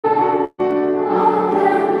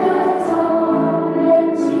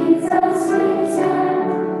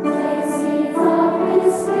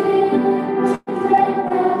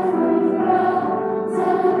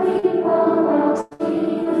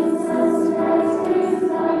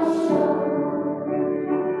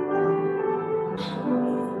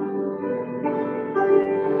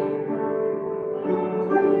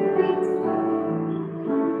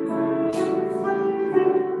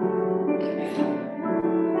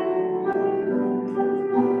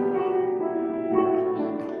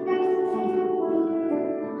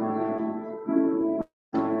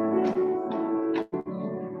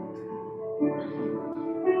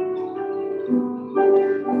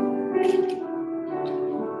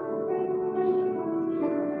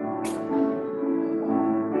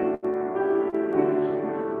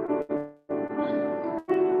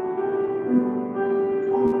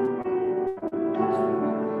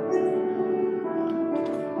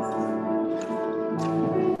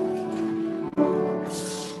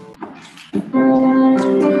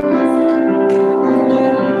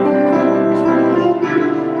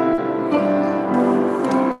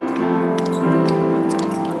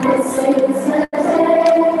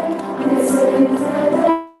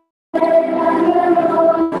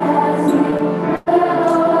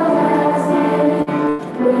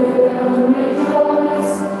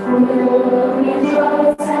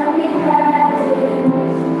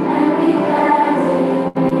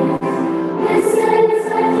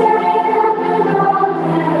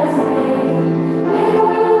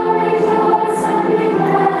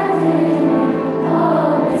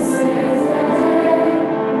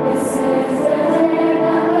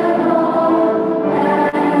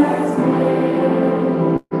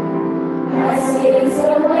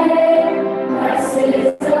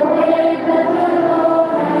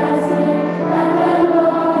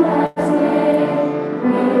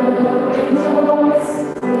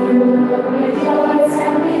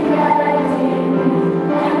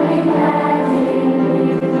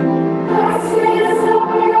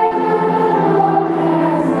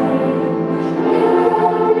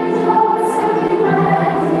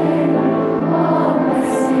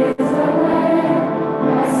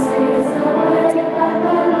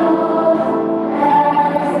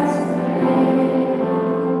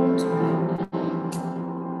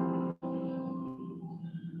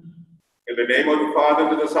In the name of the Father,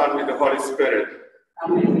 and of the Son, and of the Holy Spirit.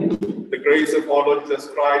 Amen. The grace of our Lord Jesus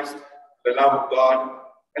Christ, the love of God,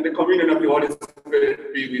 and the communion of the Holy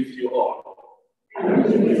Spirit be with you all.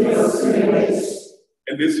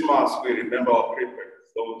 In this Mass, we remember our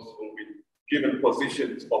prefects, those who've been given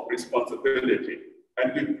positions of responsibility,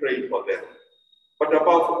 and we pray for them. But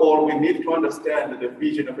above all, we need to understand the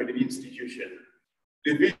vision of an institution.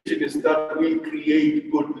 The vision is that we create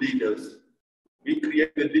good leaders. We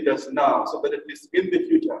create the leaders now so that at least in the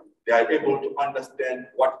future, they are able to understand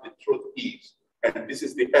what the truth is. And this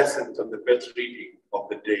is the essence of the first reading of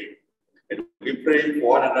the day. And we pray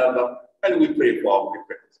for one another, and we pray for our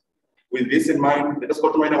prefects. With this in mind, let us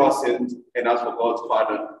go to mind our sins and ask for God's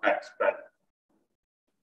pardon and strength.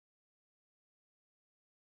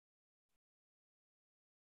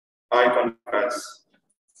 I confess.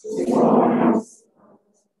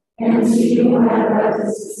 And to you, my brothers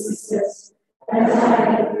and sisters, that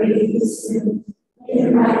I have greatly sinned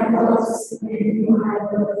in my thoughts and in my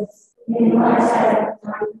words, in what I have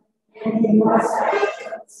done and in what I have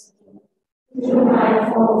done. Through my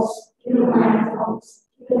faults, through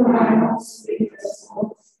my most grievous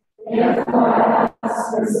faults. Therefore I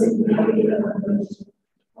ask for Saint Mary of the Virgin,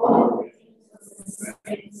 all the angels and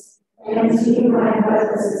saints, and to you, my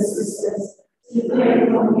brothers and sisters, to pray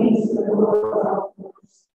for me to the Lord of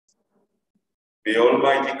hosts. May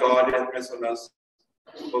Almighty God have mercy on us,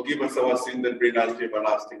 forgive us our sins, and bring us to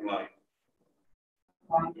everlasting life.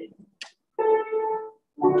 Amen.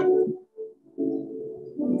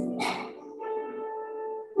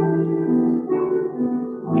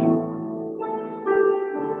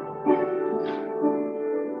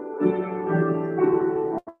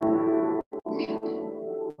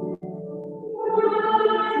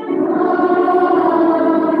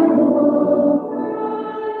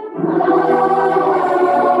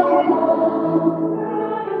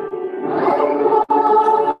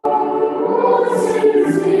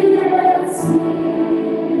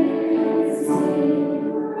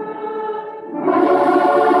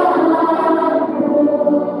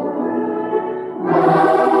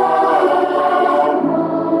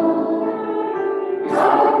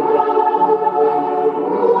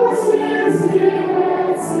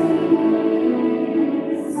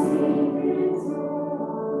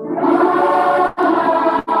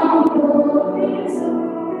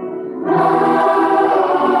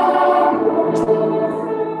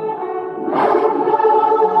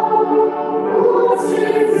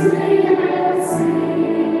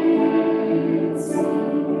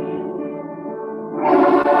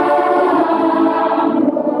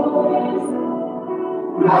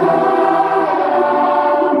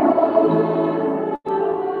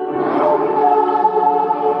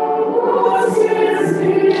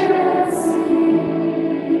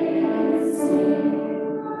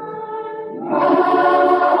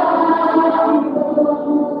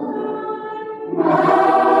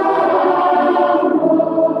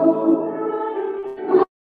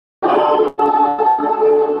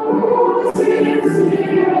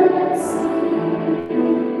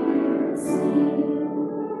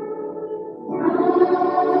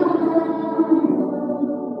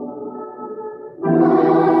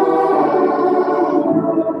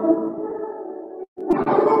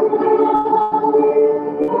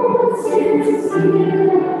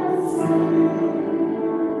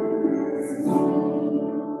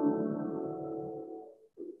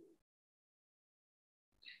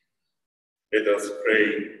 Let us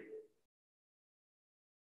pray.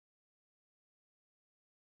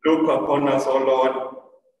 Look upon us, O Lord,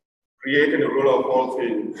 creating the ruler of all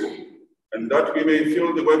things, and that we may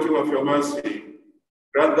feel the working of your mercy.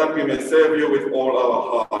 Grant that we may serve you with all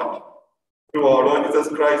our heart. Through our Lord Jesus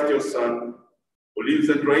Christ, your Son, who lives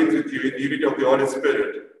and reigns with you in the unity of the Holy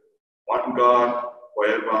Spirit, one God,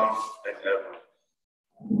 forever and ever.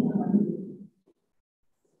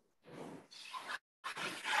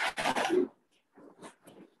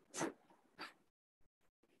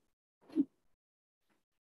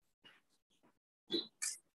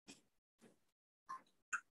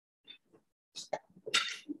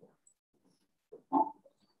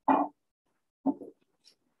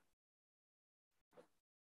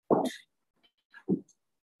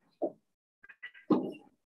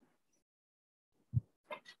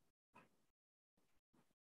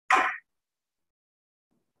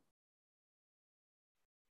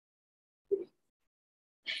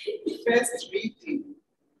 First reading.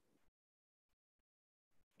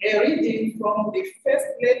 A reading from the first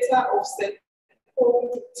letter of St. Paul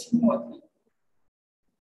to Timothy.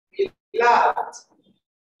 Beloved,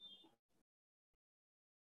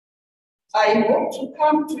 I hope to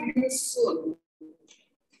come to you soon,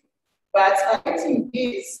 but I'm writing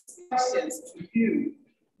these instructions to you,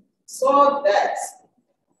 so that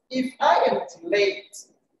if I am delayed,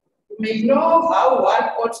 you may know how one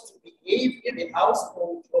ought to behave in the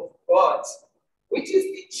household of God, which is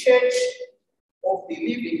the church of the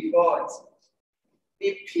living God,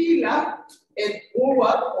 the pillar and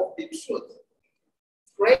bulwark of the truth.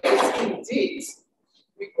 Grace indeed,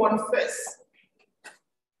 we confess,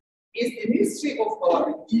 is the mystery of our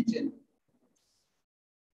religion.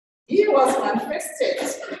 He was manifested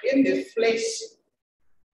in the flesh,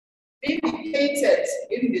 vindicated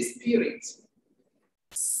in the spirit,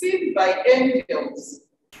 seen by angels,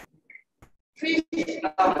 preached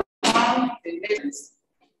among the nations,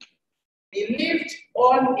 believed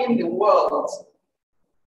on in the world,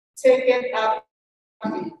 taken up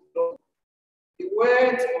in the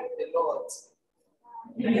word of the Lord.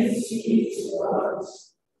 Praise be to God.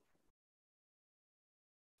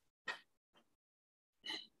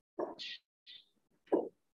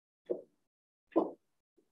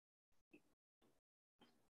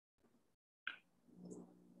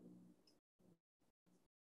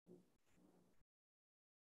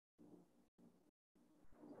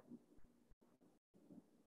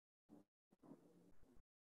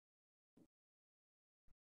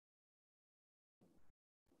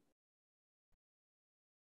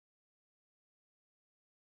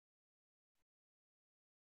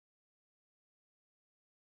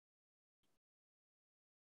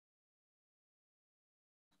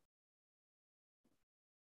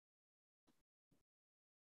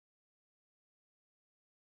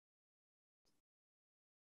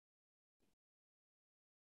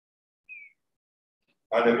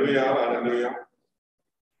 Hallelujah, hallelujah.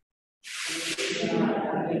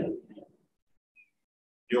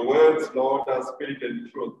 Your words, Lord, are spirit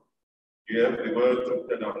and truth. You have the words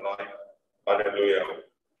of eternal life. Hallelujah.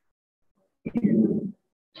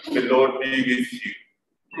 The Lord be with you.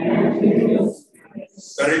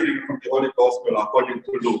 A reading from the Holy Gospel according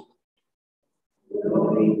to Luke.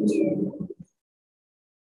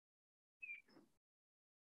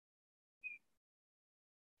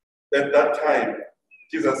 At that time,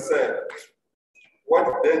 Jesus said,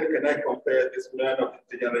 "What then can I compare this man of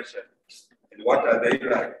the generation? And what are they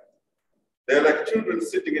like? They are like children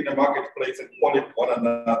sitting in the marketplace and calling one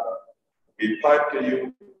another. We pipe to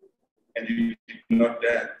you, and you did not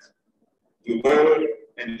dance. We wailed,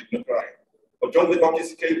 and you did not cry. But John the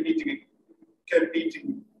Baptist came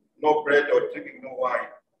eating no bread or drinking no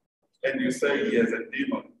wine. And you say he has a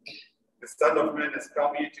demon. The Son of Man has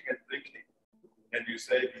come eating and drinking. And you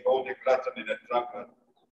say, behold, a glutton and a drunkard,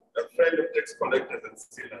 a friend of tax collectors and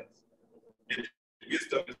sinners. Yet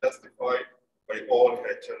wisdom is justified by all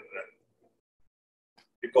her children."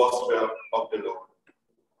 The Gospel of the Lord.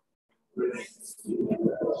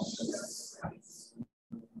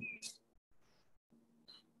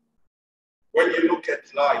 When you look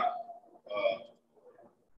at life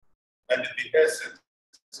and the essence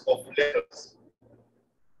of letters,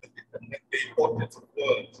 the importance of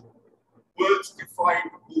words, words define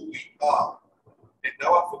who we are, and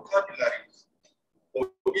our vocabularies,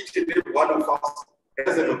 or each and every one of us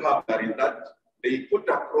has a vocabulary that they put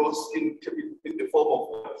across in the form of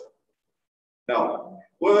words. Now,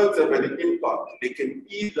 words have an impact. They can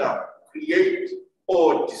either create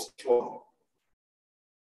or destroy.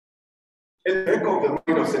 In the back of the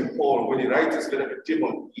mind of St. Paul, when he writes his letter to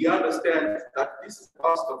Timothy, he understands that this is the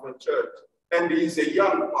pastor of a church, and he is a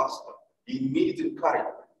young pastor. He needs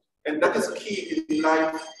encouragement. And that is key in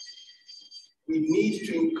life. we need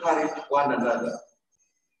to encourage one another,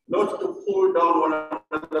 not to pull down one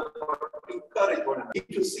another, but to encourage one another,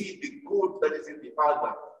 to see the good that is in the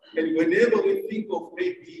other. And whenever we think of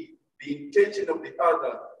maybe the intention of the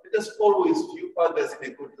other, let us always view others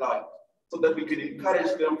in a good light so that we can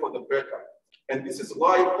encourage them for the better. And this is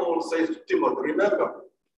why Paul says to Timothy, remember,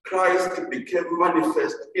 Christ became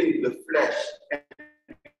manifest in the flesh. And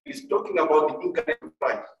he's talking about the incarnation of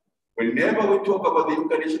Christ. Whenever we talk about the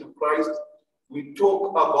incarnation of Christ, we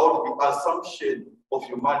talk about the assumption of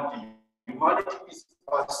humanity. Humanity is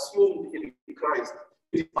assumed in Christ.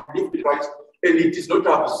 It is lived in Christ, and it is not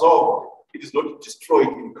absorbed. It is not destroyed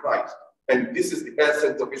in Christ. And this is the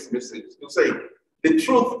essence of his message. To say, the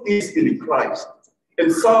truth is in Christ.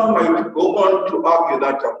 And some might go on to argue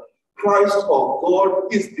that Christ or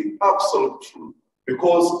God is the absolute truth,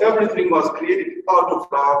 because everything was created out of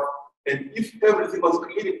love. And if everything was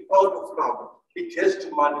created out of love, it has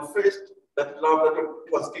to manifest that love that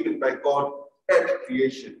was given by God at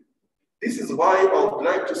creation. This is why I would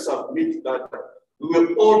like to submit that we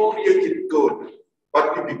were all created good,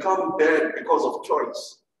 but we become bad because of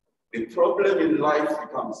choice. The problem in life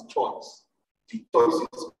becomes choice. The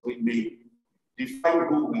choices we make define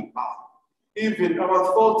who we are. Even our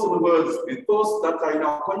thoughts and words, the thoughts that are in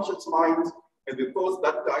our conscious mind and the thoughts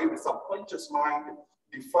that are in the subconscious mind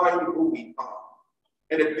define who we are.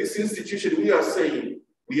 And at this institution, we are saying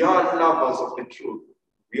we are lovers of the truth.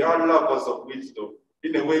 We are lovers of wisdom.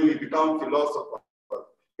 In a way, we become philosophers.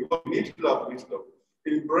 Because we need to love wisdom,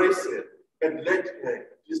 embrace it, and let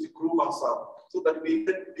it just groom us up so that we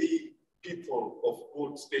can be people of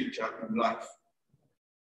good stature in life.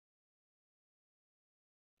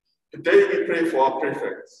 Today we pray for our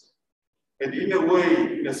prefects. And in a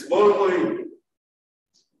way, in a small way,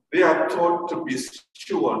 they are taught to be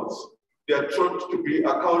stewards. They are taught to be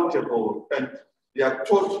accountable. And they are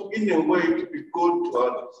taught in a way to be good to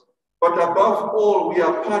others. But above all, we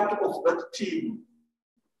are part of that team.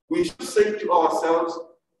 We should say to ourselves,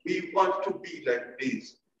 we want to be like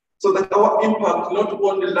this. So that our impact not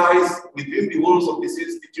only lies within the walls of this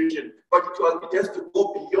institution, but it has to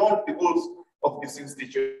go beyond the walls of this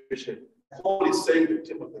institution. Paul is saying to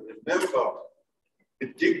Timothy, remember the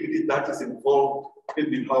dignity that is involved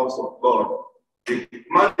in the house of God. The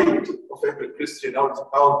mandate of every Christian, I would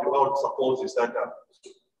suppose, is that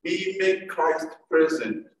we make Christ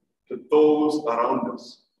present to those around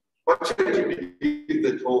us. But charity begins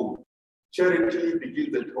at home. Charity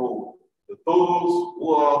begins at home. Those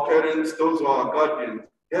who are parents, those who are guardians,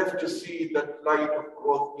 they have to see that light of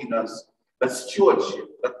growth in us, that stewardship,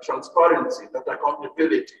 that transparency, that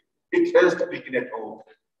accountability. It has to begin at home.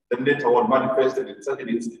 Then later on manifested in certain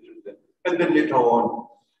institutions, and then later on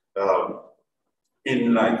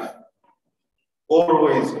in life.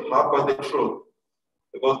 Always harbor the truth,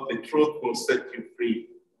 because the truth will set you free.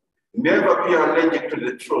 Never be allergic to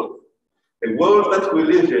the truth. The world that we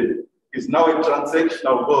live in is now a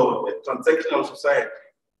transactional world, a transactional society.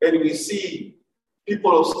 And we see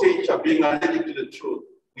people of stature being allergic to the truth.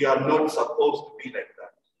 We are not supposed to be like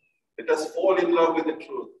that. Let us fall in love with the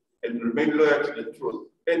truth and remain loyal to the truth.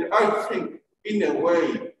 And I think, in a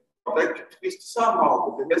way, I'd like to twist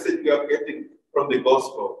somehow the message we are getting from the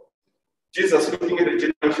gospel. Jesus looking at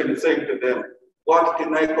the generation and saying to them, what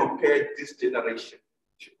can I compare this generation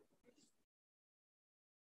to?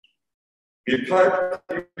 We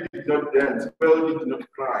did not dance, well did not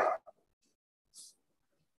cry.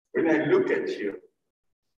 When I look at you,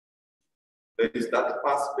 there is that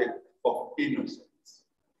aspect of innocence.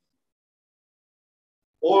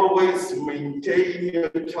 Always maintain your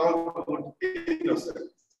childhood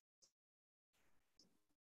innocence.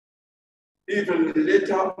 Even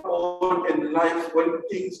later on in life, when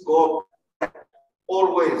things go bad,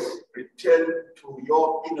 always return to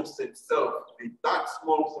your innocent self, that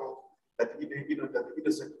small self, that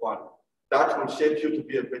innocent one. That will shape you to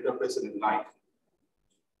be a better person in life.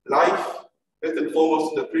 Life, first and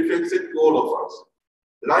foremost, the prefect said to all of us,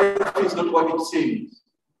 life is not what it seems.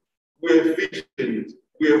 We have visions,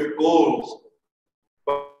 we have goals,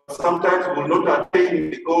 but sometimes we will not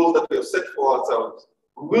attain the goals that we have set for ourselves.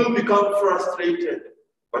 We will become frustrated,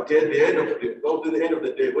 but at the end of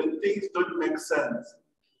the day, when things don't make sense,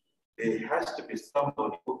 there has to be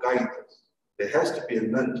somebody who guides us. There has to be a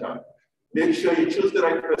mentor. Make sure you choose the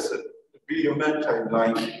right person to be your mentor in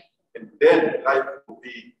life, and then life will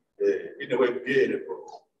be, in a way,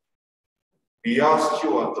 beautiful. We are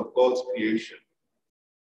stewards of God's creation.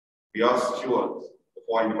 We are stewards of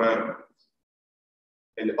our environment.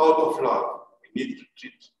 And out of love, we need to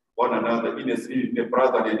treat one another in a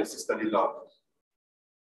brotherly and a sisterly love.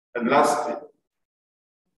 And lastly,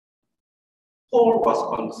 Paul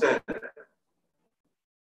was concerned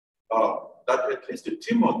that at least to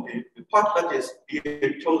Timothy, the part that is he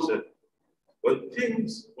had chosen, when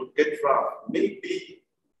things would get rough, maybe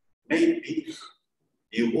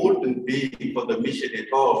he wouldn't be for the mission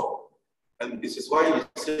at all. And this is why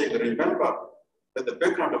he's saying, remember that the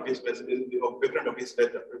background of his letter,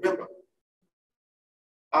 remember,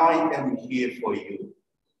 I am here for you.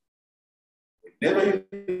 Whenever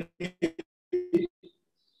you need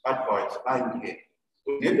advice, I'm here.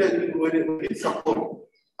 Whenever you need support,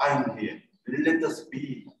 I'm here. Let us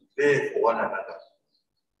be there for one another.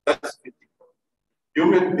 That's critical.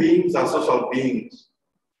 Human beings are social beings.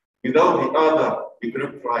 Without the other, we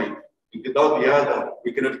cannot thrive. Without the other,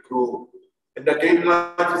 we cannot grow. And again,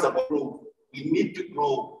 life is about growth. We need to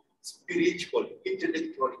grow spiritually,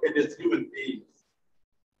 intellectually, and as human beings.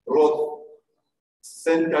 Growth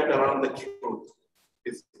centered around the truth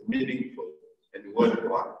is meaningful and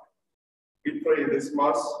worthwhile. We pray this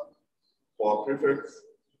Mass for our prefects,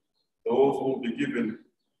 those who will be given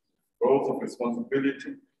roles of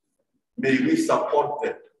responsibility. May we support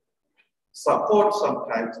them. Support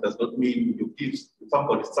sometimes does not mean you give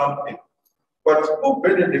somebody something. But Pope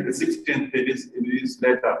Benedict XVI in his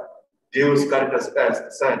letter, Deus Caritas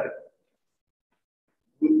Est, said,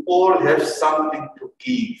 we all have something to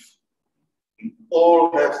give. We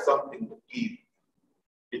all have something to give.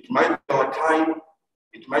 It might be our time,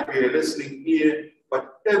 it might be a listening ear,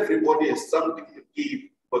 but everybody has something to give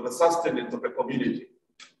for the sustenance of a community.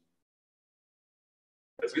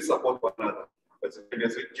 As we support one another, as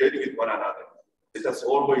we journey with one another, let us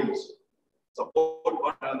always support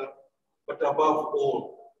one another, but above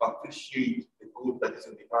all, appreciate the good that is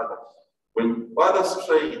in the other. When others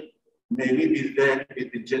stray, may we be there to be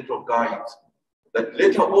the gentle guides, that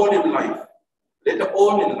later on in life,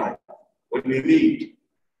 when we meet,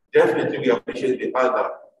 definitely we appreciate the other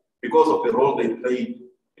because of the role they played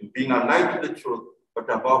in being aligned to the truth, but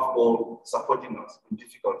above all, supporting us in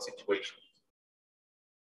difficult situations.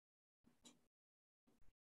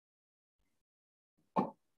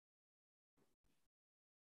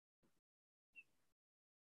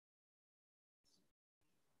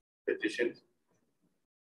 Petitions.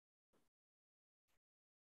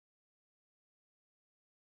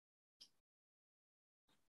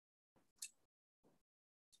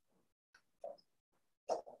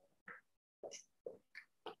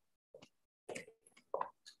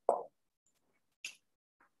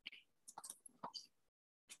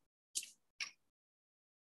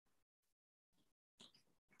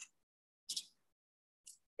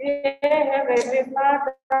 Dear Heavenly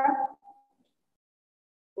Father,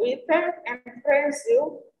 we thank and praise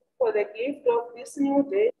you for the gift of this new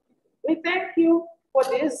day. We thank you for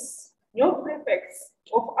these new prefects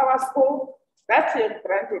of our school that you have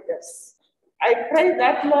granted us. I pray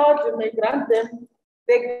that, Lord, you may grant them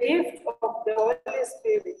the gift of the Holy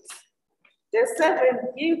Spirit, the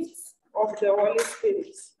 7 gifts of the Holy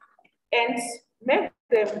Spirit, and make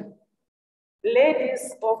them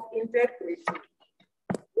ladies of integrity,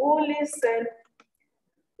 who listen,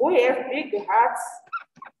 who have big hearts,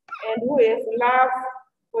 and who have love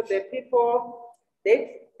for the people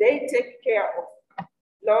they take care of.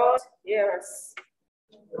 Lord, hear us.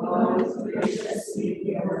 Lord, graciously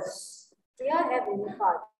hear us. Dear Heavenly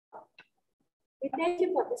Father, we thank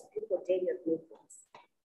you for this beautiful day you have made for us,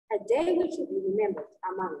 a day which will be remembered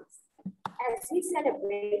among us as we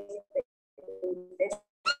celebrate the investiture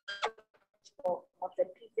of the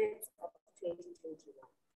Prefects of 2021.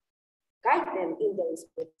 Guide them in their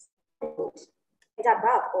responsibility, and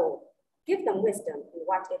above all, give them wisdom in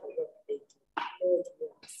whatever work they do. Lord,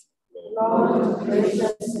 hear us. Lord,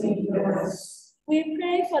 graciously hear us. We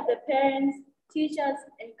pray for the parents, teachers,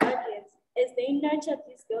 and guardians as they nurture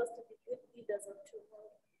these girls to be good leaders of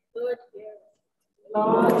tomorrow. Lord, hear us.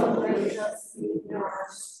 Lord, graciously hear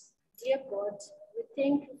us. Dear God, we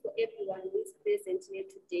thank you for everyone who is present here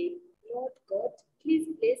today. Lord God, please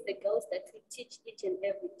bless the girls that we teach each and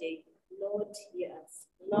every day. Lord, hear us.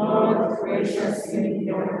 Lord, graciously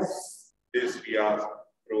hear us. This we ask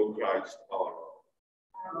through Christ our Lord.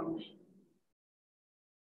 Amen.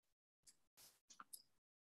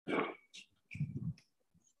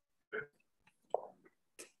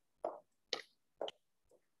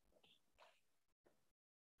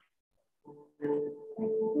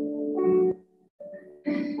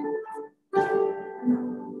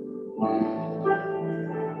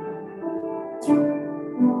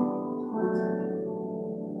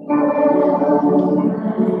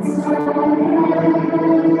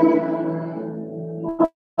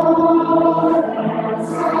 Oh,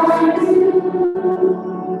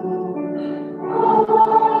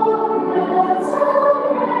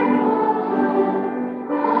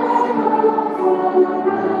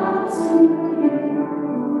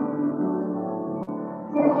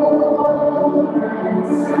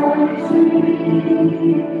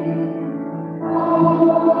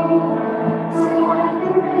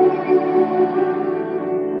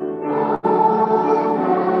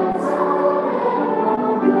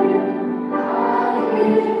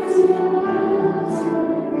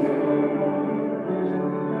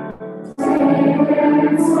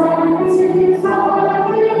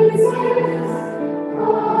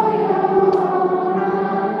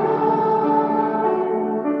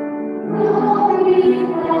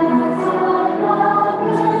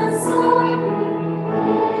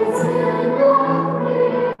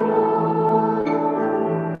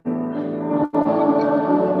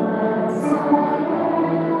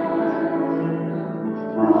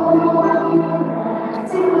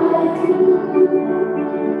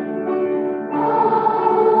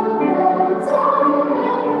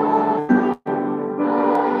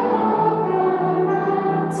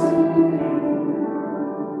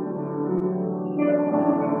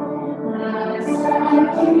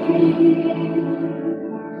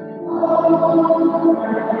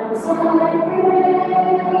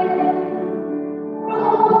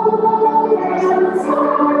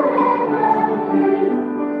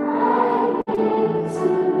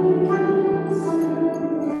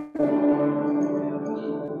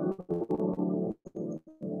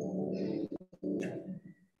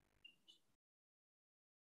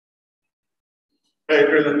 I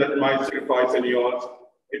pray that my sacrifice and yours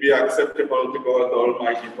may be acceptable to God the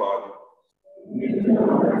Almighty Father.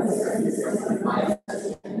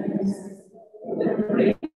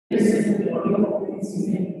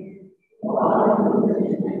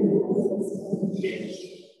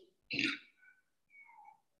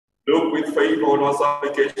 Look with favor on our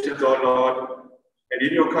supplications, O Lord, and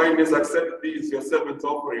in your kindness accept these your servants'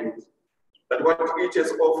 offerings, that what each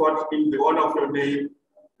has offered in the honor of your name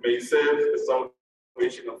may serve the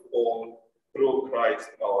salvation of all through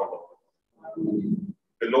Christ our Lord.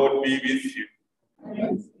 The Lord be with you.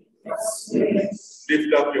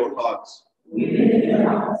 Lift up your hearts.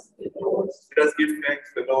 Let us give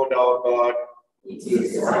thanks to the Lord our God. It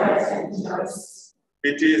is right and just.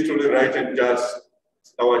 It is truly right and just,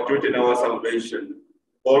 our duty and our salvation.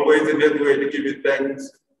 Always and every way to give you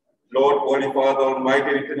thanks, Lord, Holy Father,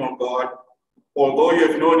 Almighty and eternal God. Although you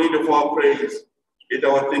have no need of our praise, yet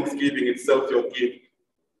our thanksgiving itself your gift,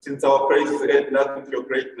 since our praises add nothing to your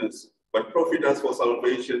greatness, but profit us for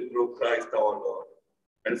salvation through Christ our Lord.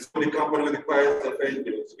 And so in the company with the choirs of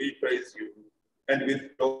angels, we praise you, and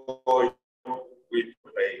with joy we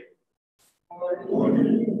pray.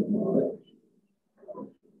 Holy.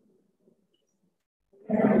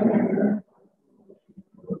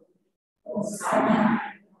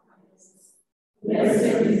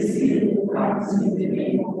 Blessed is he who comes in the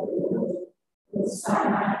name of the Lord.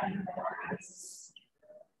 Hosanna in the highest.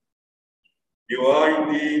 You are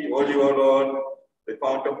indeed holy, O Lord, the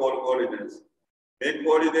fount of all holiness. Make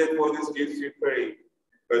holy therefore these gifts, we pray,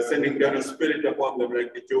 by sending down a spirit upon them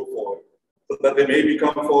like the dewfall, so that they may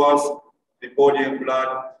become for us the body and blood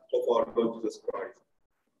of our Lord Jesus Christ.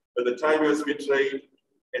 At the time he was betrayed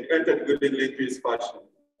and entered willingly into his passion,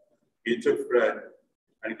 he took bread,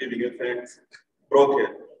 and giving you thanks, broke it,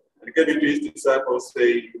 and gave it to his disciples,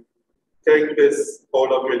 saying, "Take this,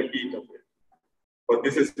 all of you, and eat of it. For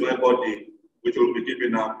this is my body, which will be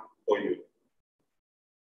given up for you."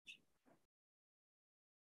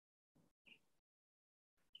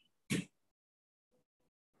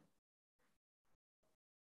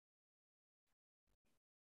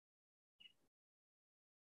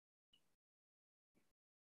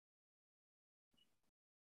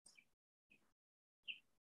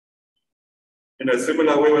 In a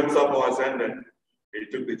similar way, when supper was ended, he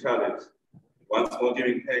took the chalice, once more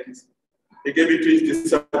giving thanks. He gave it to his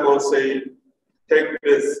disciples, saying, "Take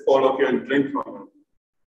this, all of you, and drink from it.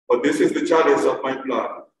 For this is the chalice of my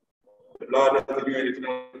blood, the blood of the new and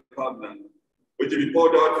eternal covenant, which will be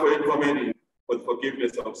poured out for you for many for the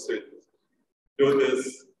forgiveness of sins. Do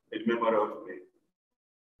this in memory of me."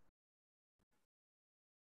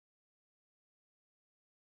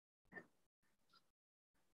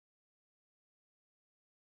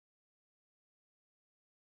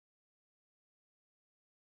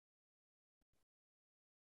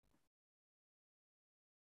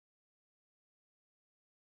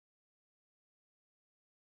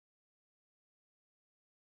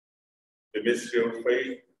 The mystery of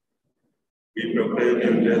faith, we proclaim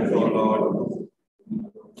your death, O Lord.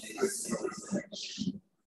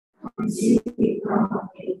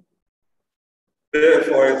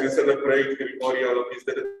 Therefore, as we celebrate the memorial of his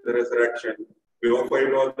death and the resurrection, we offer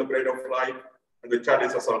you, Lord, the bread of life and the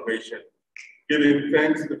chalice of salvation, giving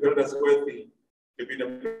thanks to build us worthy to be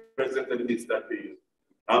the present and midst that is.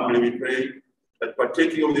 Humbly we pray that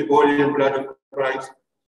partaking of the body and blood of Christ,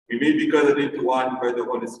 we may be gathered into one by the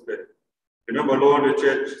Holy Spirit. Remember, Lord, the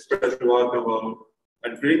church spreads throughout the world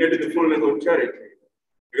and bring it to the fullness of charity.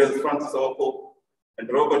 Because Francis, our Pope, and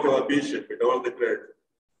Robert, our Bishop, and all the clergy.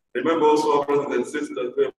 Remember also our brothers and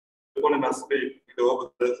sisters who have fallen asleep in the hope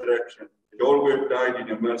of the resurrection, and all who have died in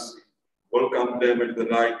your mercy. Welcome them into the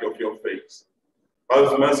light of your face.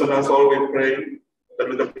 As merciless, all we pray that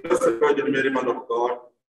with the Blessed Virgin Mary, Mother of God,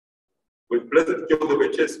 with Blessed Joseph,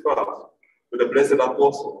 the chaste spouse, with the blessed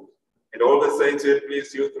apostles, and all the saints who have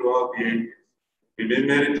pleased you throughout the ages, we may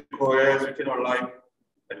merit to co-heirs with eternal life,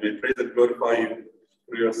 and may praise and glorify you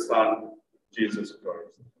through your Son, Jesus Christ.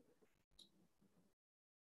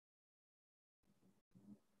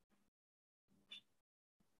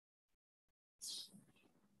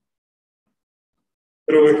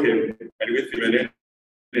 Through him, and with him, and in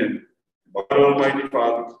him, God Almighty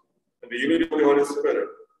Father, and the unity of the Holy Spirit,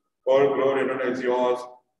 all glory and honor is yours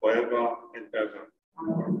forever and ever.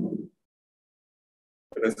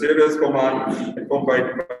 With the Savior's command, and from by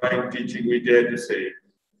divine teaching, we dare to say,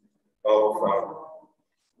 Our Father.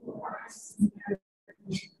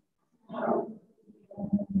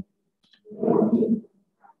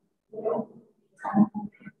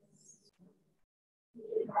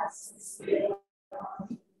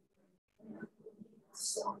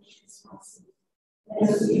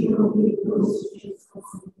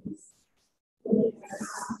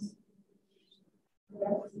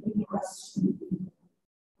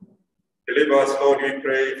 Deliver us, Lord, we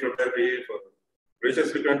pray, from every evil.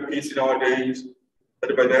 Graciously grant peace in our days,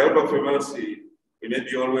 that by the help of your mercy, we may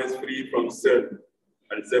be always free from sin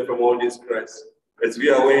and safe from all distress, as we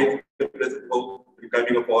await the blessed hope, the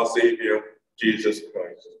coming of our Savior, Jesus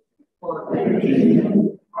Christ.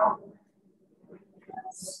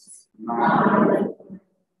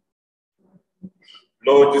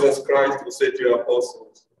 Lord Jesus Christ, who said to your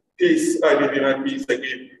apostles, peace I leave you, my peace I give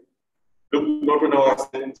you. Look not on our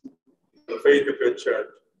sins, the faith of your church,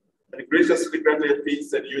 and graciously grant your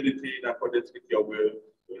peace and unity in accordance with your will,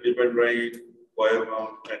 to live and reign forever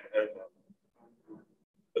and ever.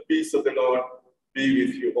 The peace of the Lord be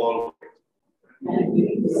with you always.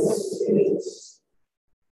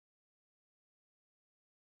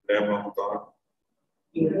 Lamb of God.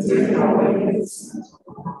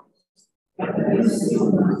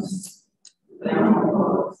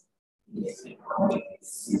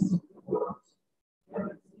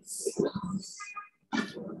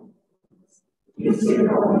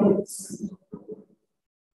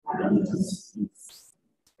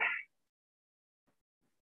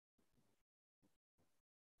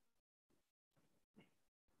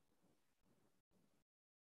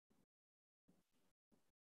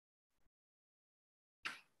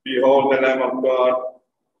 Behold the Lamb of God.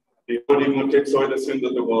 Behold him who takes away the sins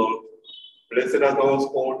of the world. Blessed are those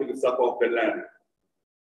called to the supper of the Lamb.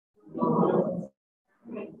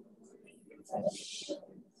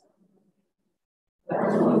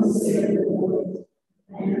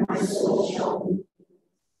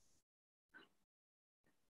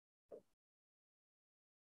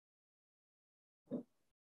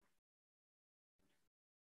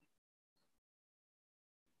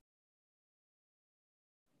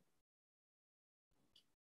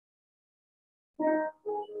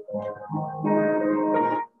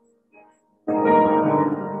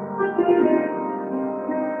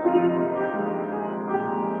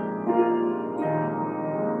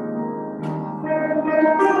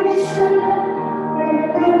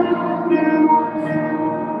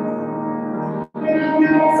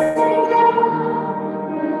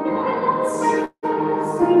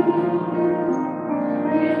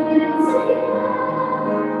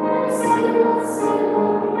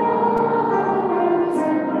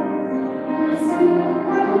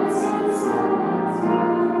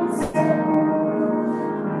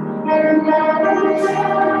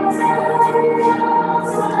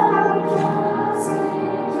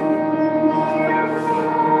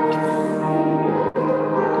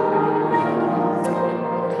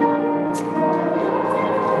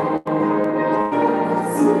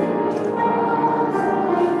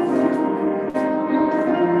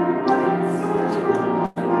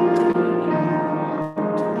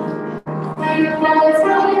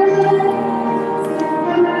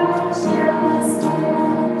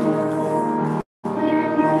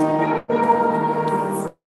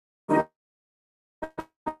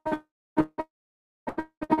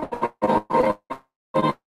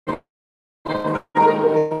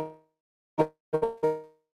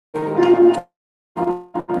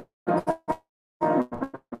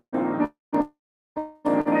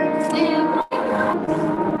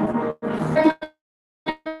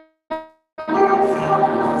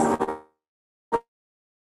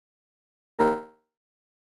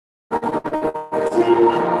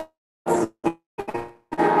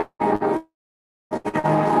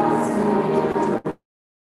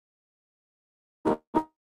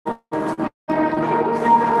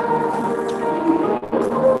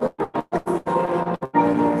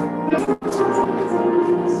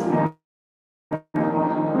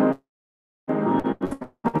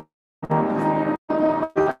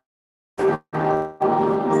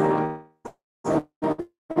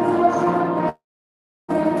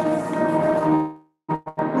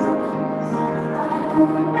 I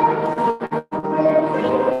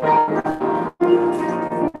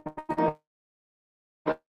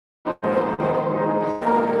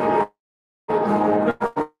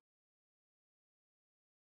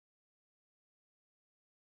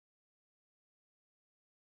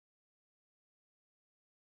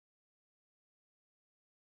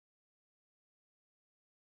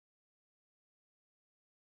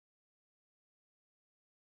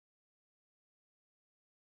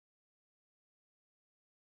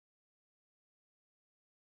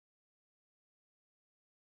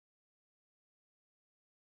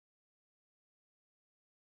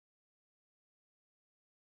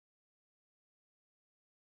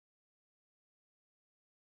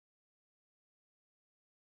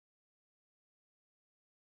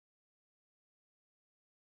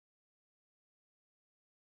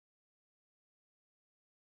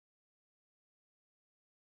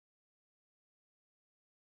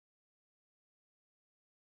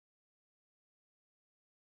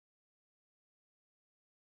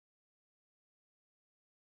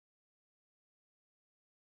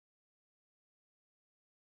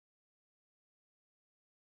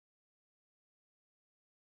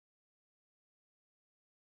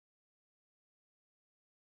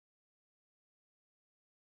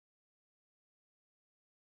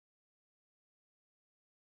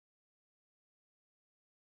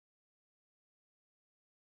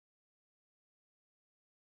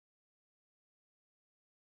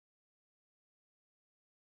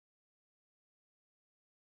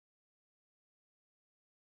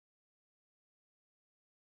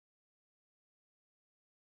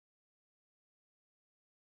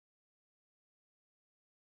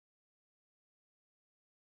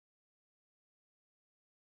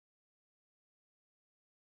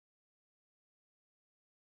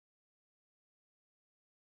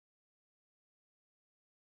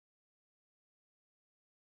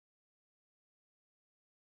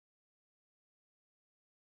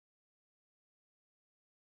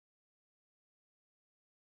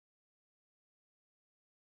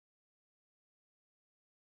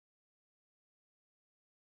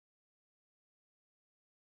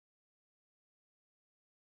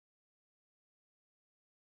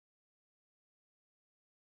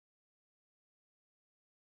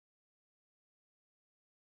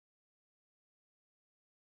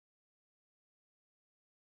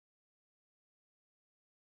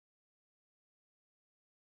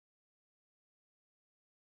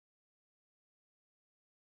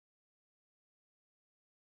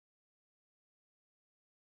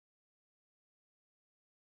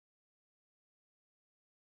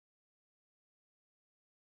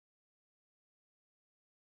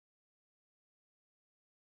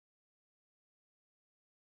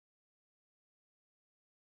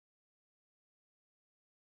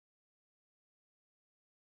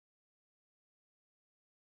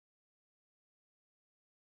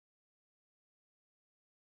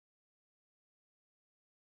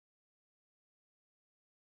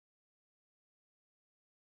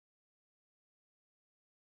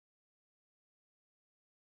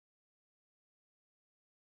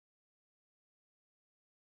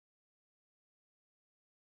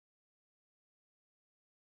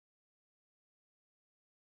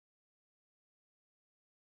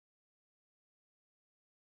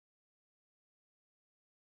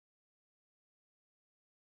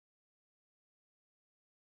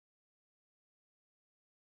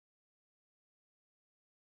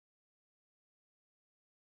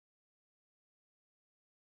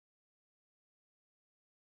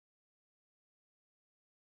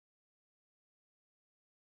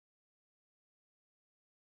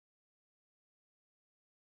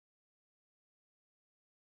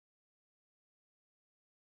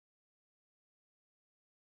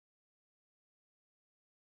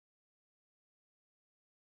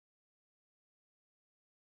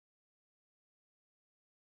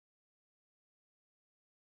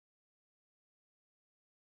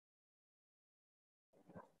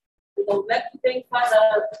would like to thank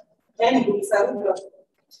Father Henry Saruga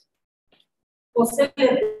for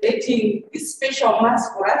celebrating this special Mass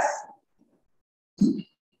for us,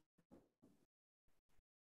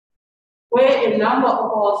 where a number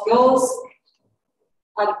of our girls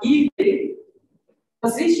are given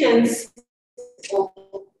positions of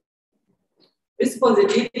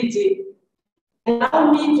responsibility.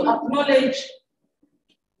 Allow me to acknowledge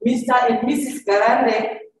Mr. and Mrs.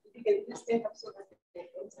 Garande. You can please stand up so that they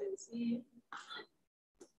can see.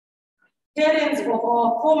 Parents of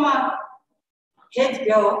our former head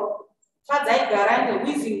girl, Father Garande,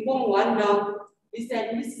 who is in Form 1 now. Mr.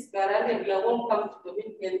 and Mrs. Garande, you are welcome to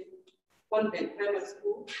Dominican Convent Primary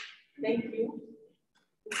School. Thank you.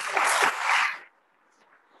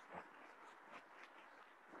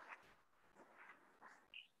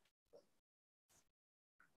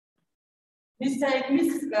 Mr. and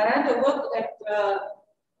Mrs. Garante work at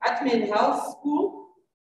Atman House School.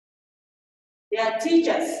 They are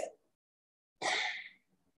teachers.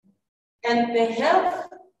 And they have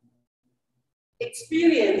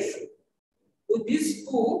experience with this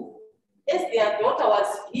school as their daughter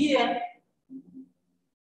was here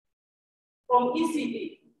from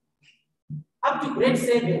ECD up to grade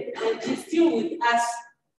 7, and she's still with us.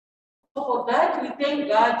 So for that, we thank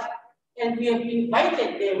God, and we have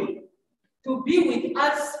invited them to be with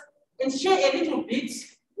us and share a little bit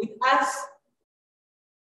with us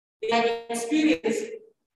their experience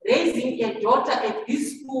raising a daughter at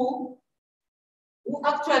this school who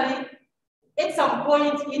actually, at some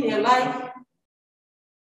point in her life,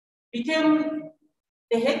 became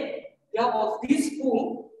the head girl of this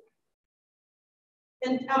school.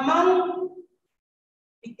 And among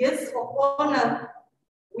the guests of honor,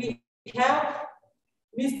 we have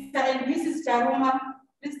Mr. and Mrs. Charuma.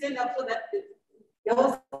 Please stand up so that the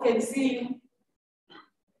girls can see you.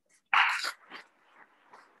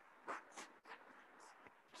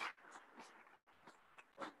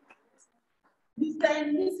 Mr.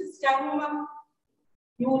 and Mrs. Charuma,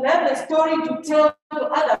 you will have a story to tell to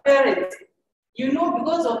other parents. You know,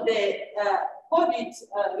 because of the COVID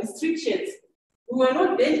restrictions, we were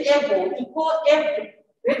not then able to call every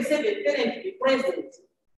grade 7 parent to be present.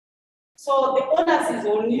 So the onus is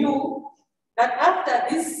on you that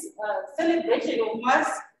after this celebration of Mass,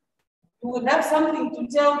 you will have something to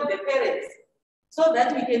tell to the parents so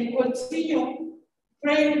that we can continue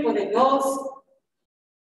praying for the girls.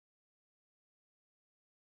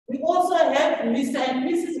 We also have Mr. and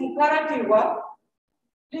Mrs. Mukaratiwa.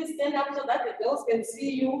 Please stand up so that the girls can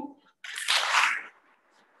see you.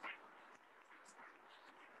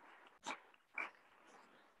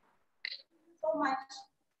 So much,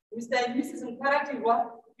 Mr. and Mrs.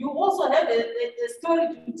 Mukaratiwa. You also have a story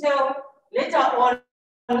to tell later on,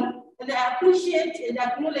 and I appreciate and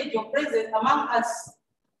acknowledge your presence among us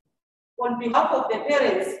on behalf of the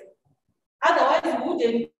parents. Otherwise,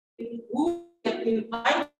 we would have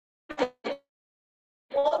invited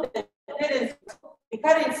all the parents. The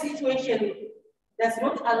current situation does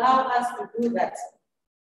not allow us to do that.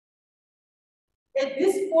 At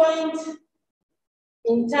this point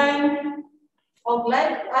in time, I would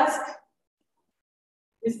like to ask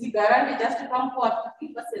Mr. Garante just to come forward to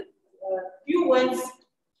give us a few words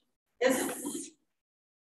as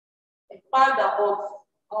a father of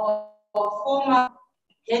our former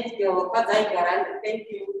head girl, Father Garante. Thank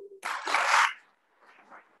you.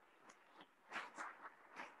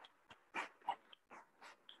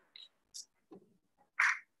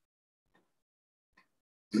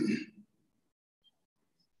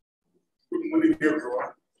 Good morning,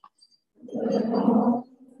 everyone.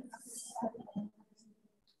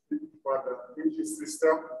 Thank you, Father. Thank you,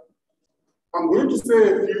 Sister. I'm going to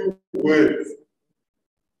say a few words.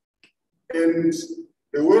 And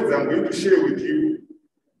the words I'm going to share with you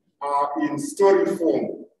are in story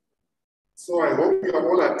form. So I hope you are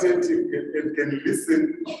all attentive and can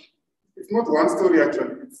listen. It's not one story,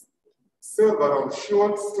 actually. It's several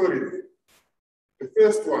short stories. The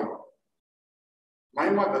first one, my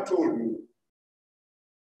mother told me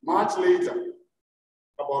much later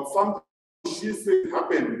about something she said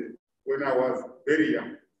happened when I was very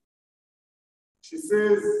young. She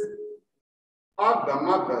says, other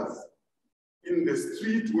mothers in the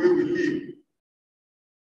street where we live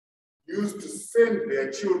used to send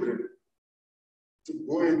their children to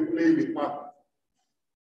go and play with others.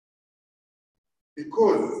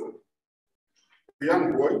 Because the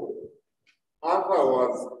young boy, Arthur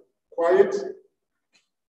was quiet,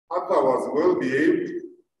 Arthur was well behaved,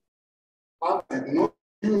 Arthur did not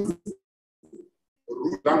use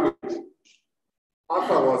rude language,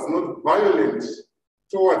 Arthur was not violent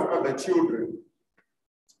towards other children.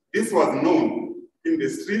 This was known in the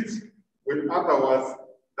street when Arthur was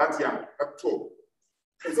that young, that tall.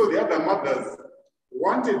 And so the other mothers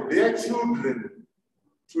wanted their children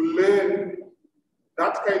to learn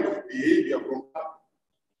that kind of behavior from Arthur.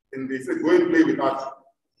 And they said, go and play with Arthur.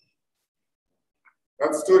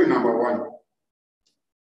 That's story number one.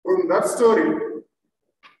 From that story,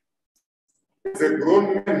 as a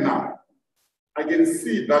grown man now, I can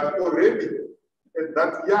see that already at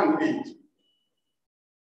that young age,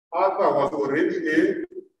 Arthur was already a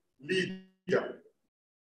leader.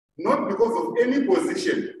 Not because of any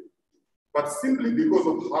position, but simply because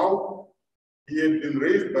of how he had been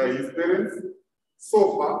raised by his parents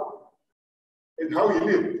so far and how he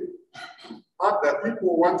lived. Other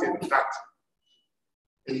people wanted that.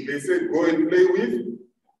 And they said, go and play with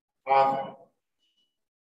Arthur.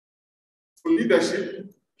 So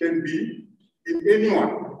leadership can be in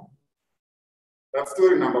anyone. That's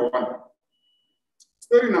story number one.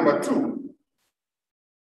 Story number two,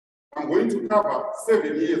 I'm going to cover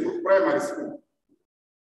 7 years of primary school.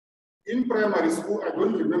 In primary school, I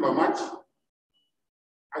don't remember much.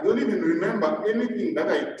 I don't even remember anything that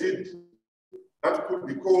I did that could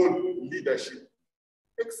be called leadership,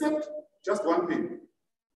 except just one thing.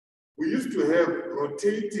 We used to have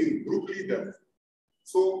rotating group leaders.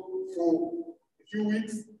 So for a few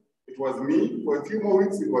weeks, it was me. For a few more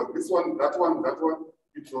weeks, it was this one, that one, that one.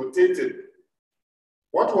 It rotated.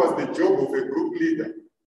 What was the job of a group leader?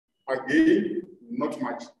 Again, not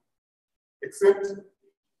much. Except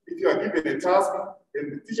if you are given a task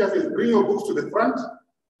and the teacher says, bring your books to the front,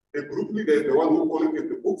 the group leader is the one who collected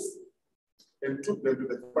the books and took them to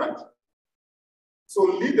the front. So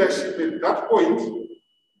leadership at that point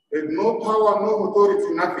had no power, no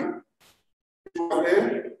authority, nothing. It was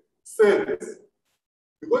a service.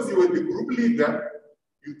 Because you were the group leader,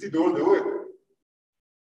 you did all the work.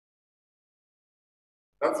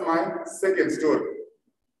 That's my second story.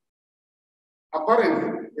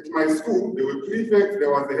 Apparently, at my school, there were prefects,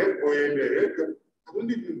 there was a head boy and a head girl.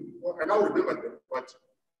 I now remember them, but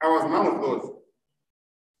I was none of those.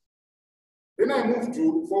 Then I moved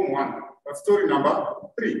to Form 1, that's story number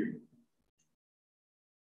 3.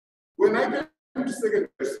 When I came to secondary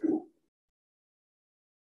school,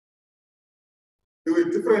 there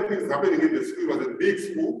were different things happening in the school. It was a big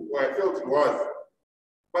school where I felt it was.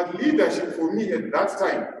 But leadership for me at that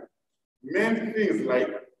time meant things like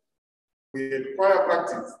we had choir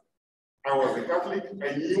practice. I was a Catholic.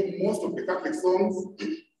 I knew most of the Catholic songs.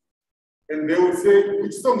 And they would say,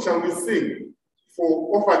 which song shall we sing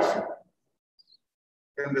for offertory?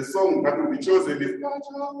 And the song that will be chosen is,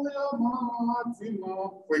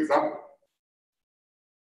 for example.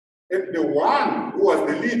 And the one who was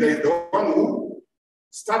the leader is the one who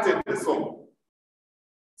started the song.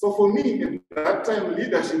 So for me, at that time,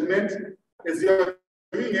 leadership meant as you are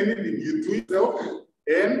doing anything, you do yourself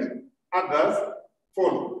and others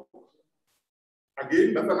follow.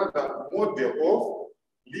 Again, that's another model of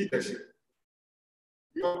leadership.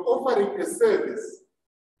 You are offering a service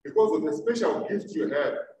because of the special gift you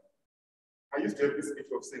have. I used to have this gift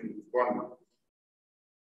of singing, one.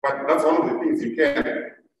 But that's one of the things you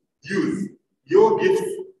can use your gifts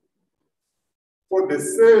for the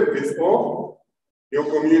service of your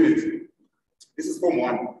community. This is Form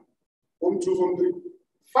 1. Form 2, Form 3.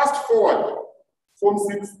 Fast forward, Form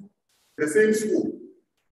 6, the same school.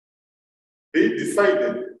 They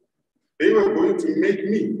decided they were going to make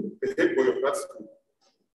me the head boy of that school.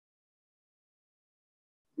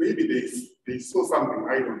 Maybe they saw something,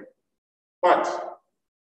 I don't know. But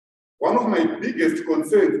one of my biggest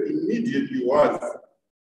concerns immediately was,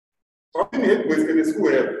 how many head boys can a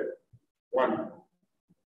school have? 1.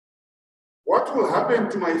 What will happen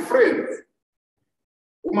to my friends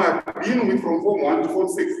whom I've been with from Form 1 to Form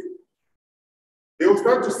 6? They will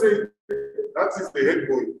start to say, that is the head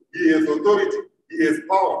boy. He has authority. He has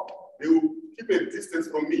power. They will keep a distance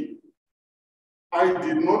from me. I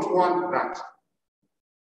did not want that.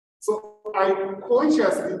 So I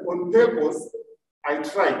consciously, on purpose, I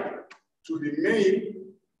tried to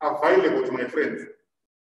remain available to my friends.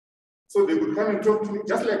 So they could come and talk to me,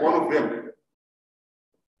 just like one of them.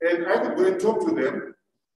 And I could go and talk to them.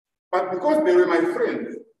 But because they were my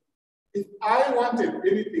friends, if I wanted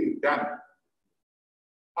anything done,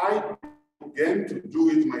 I began to do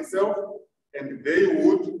it myself, and they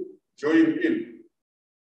would join in.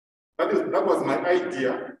 That was my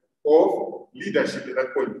idea of leadership at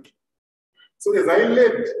that point. So as I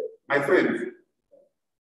led my friends,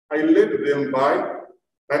 I led them by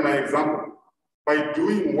my example, by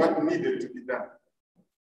doing what needed to be done.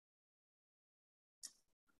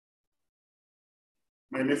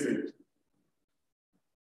 My message.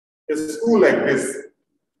 A school like this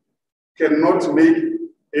cannot make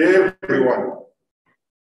everyone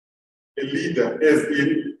a leader, as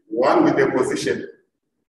in one with a position.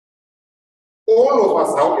 All of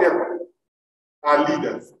us, however, are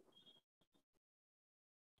leaders.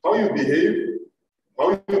 How you behave,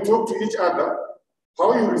 how you talk to each other,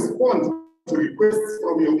 how you respond to requests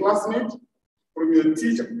from your classmate, from your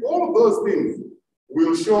teacher, all those things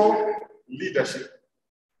will show leadership.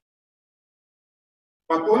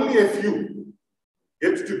 But only a few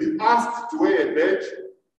get to be asked to wear a badge,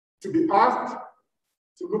 to be asked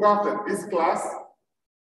to look after this class,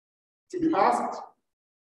 to be asked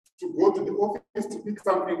to go to the office to pick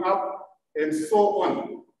something up, and so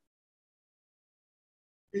on.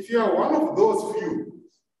 If you are one of those few,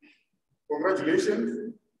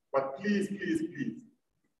 congratulations, but please, please, please,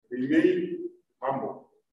 remain humble.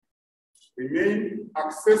 Remain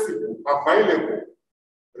accessible, available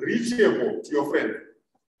reachable to your friend.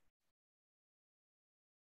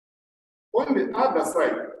 On the other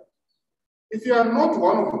side, if you are not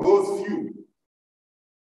one of those few,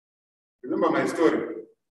 remember my story.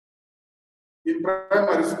 In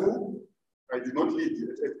primary school, I did not lead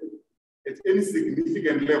at any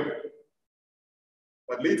significant level.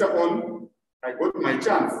 But later on, I got my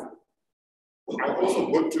chance. I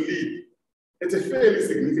also got to lead at a fairly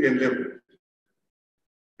significant level.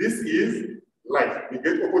 This is life. We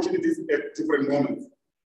get opportunities at different moments.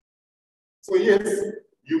 So yes,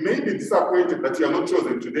 you may be disappointed that you are not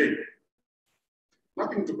chosen today.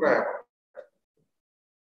 Nothing to cry about.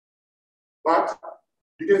 But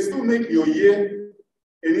you can still make your year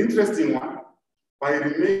an interesting one by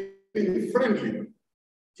remaining friendly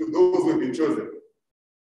to those who have been chosen,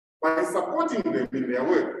 by supporting them in their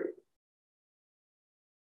work.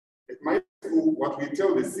 At my school, what we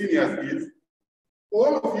tell the seniors is,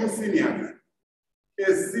 all of you seniors,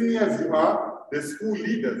 as seniors you are the school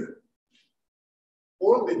leaders.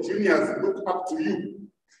 All the juniors look up to you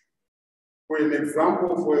for an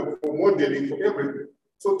example, for modeling, for everything.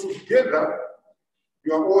 So together,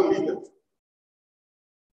 you are all leaders.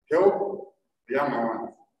 Help the younger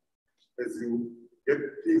ones as you get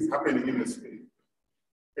things happening in the school.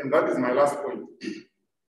 And that is my last point.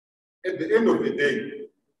 At the end of the day,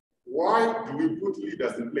 why do we put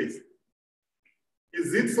leaders in place?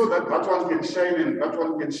 Is it so that that one can shine and that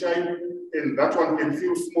one can shine and that one can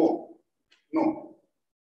feel small? No.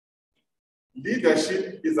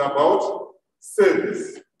 Leadership is about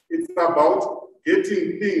service. It's about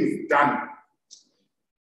getting things done.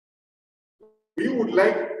 We would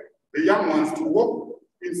like the young ones to walk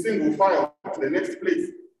in single file to the next place.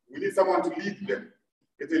 We need someone to lead them.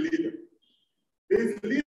 Get a leader. There is a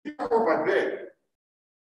leader over there.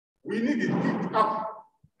 We need it picked up.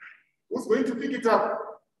 Who's going to pick it up?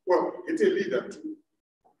 Well, get a leader to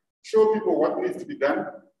show people what needs to be done,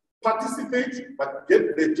 participate, but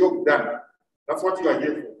get the job done. That's what you are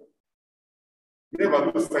here for.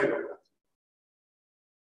 Never lose sight of that.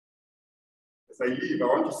 As I leave, I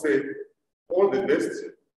want to say all the best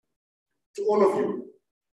to all of you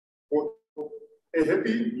for a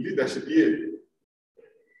happy leadership year.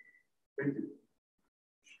 Thank you.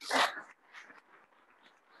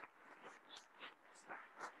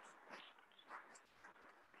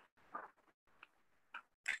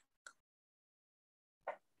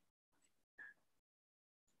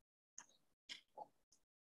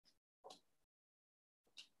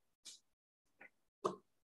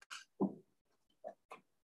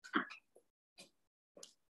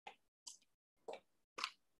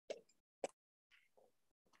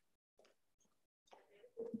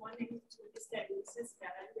 Good morning to Mr. and Mrs.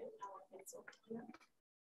 Garande, our heads of honor,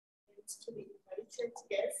 and to the invited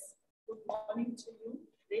guests. Good morning to you,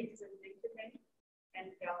 ladies and gentlemen,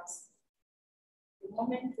 and girls. The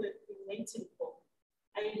moment we've been waiting for.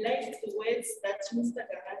 I liked the words that Mr.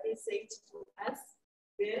 Garande said to us,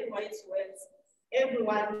 very wise words.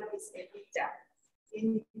 Everyone is a leader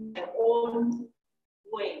in their own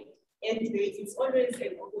way, and there is always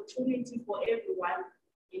an opportunity for everyone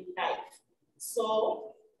in life.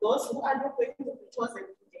 So those who are not going to be chosen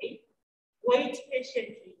today, wait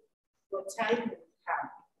patiently. Your time will come.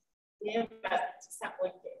 Never be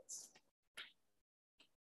disappointed.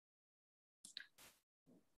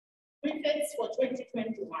 Prefects for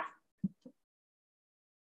 2021.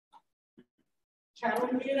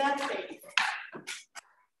 Charomira says.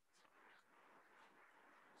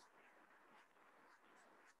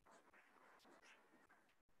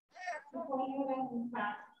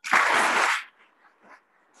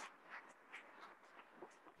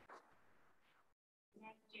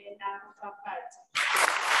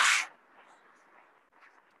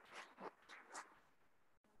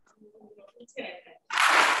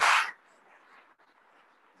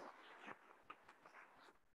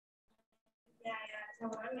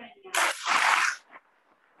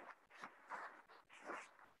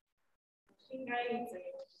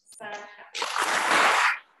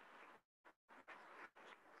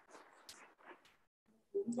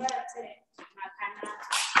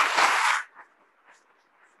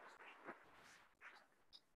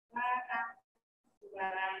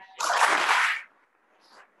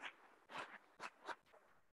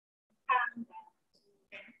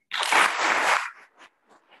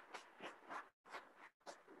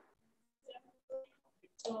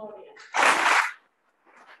 Victoria.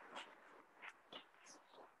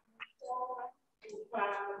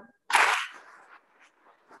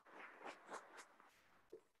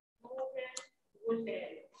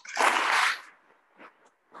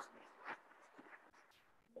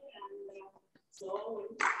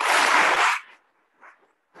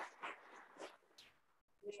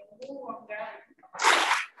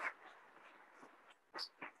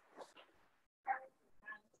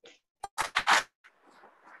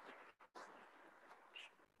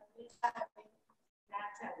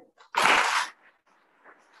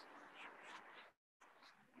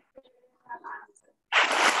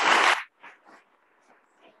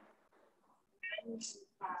 And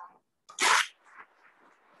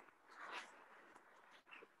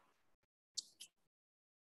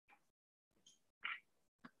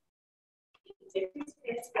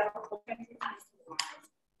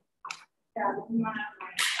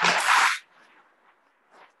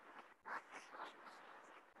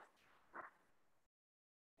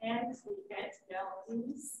we get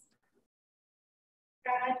bells.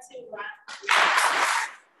 Try to run.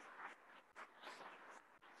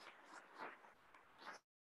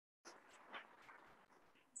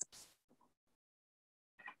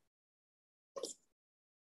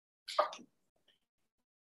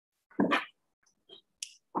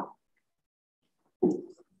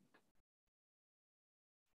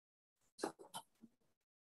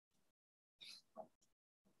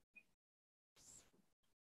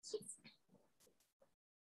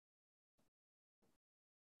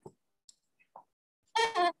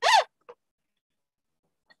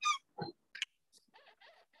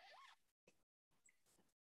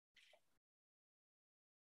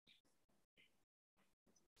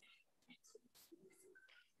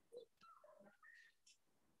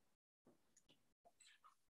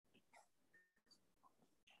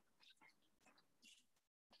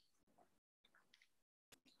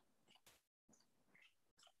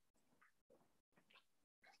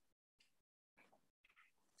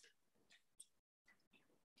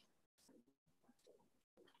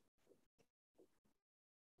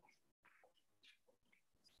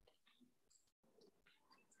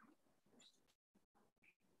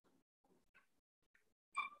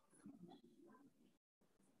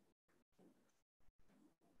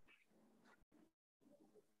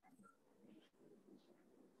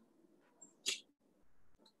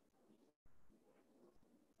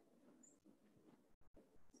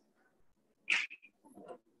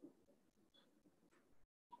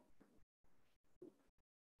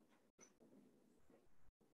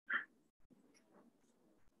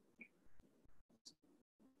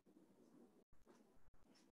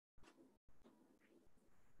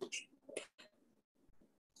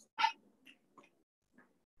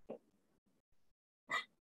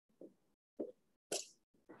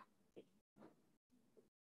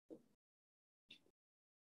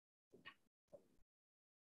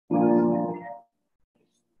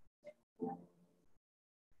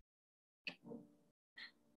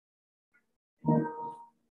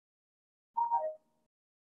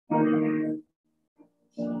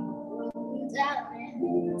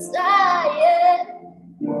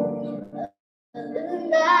 The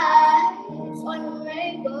night when the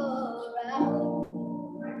rainbow round,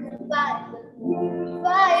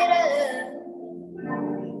 fighter,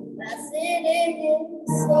 passing in,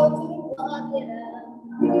 so we walk it out.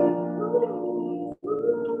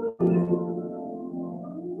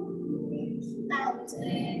 Out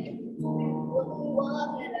there, we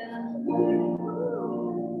walk it out.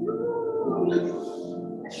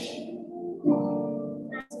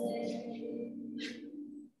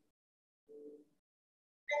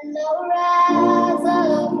 And I'll rise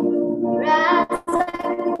up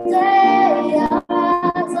every day. I'll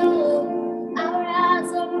rise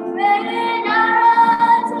up, afraid I'll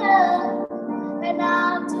rise up, and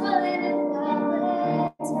I'll do it in my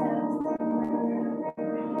better.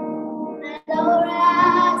 And I'll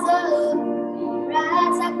rise up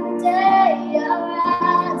every day. I'll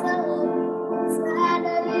rise up, inside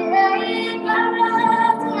of the day. I'll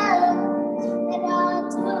rise up, and I'll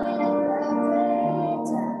do it in my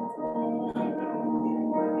better.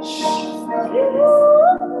 For you.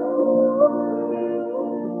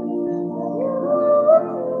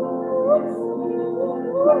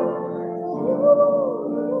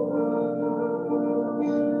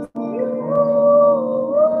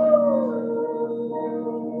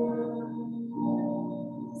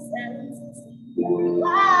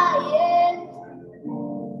 Quiet,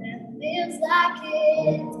 and feels like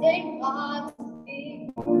it ain't hard to be.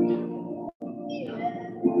 Yeah,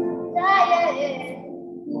 dying.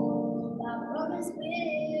 I promise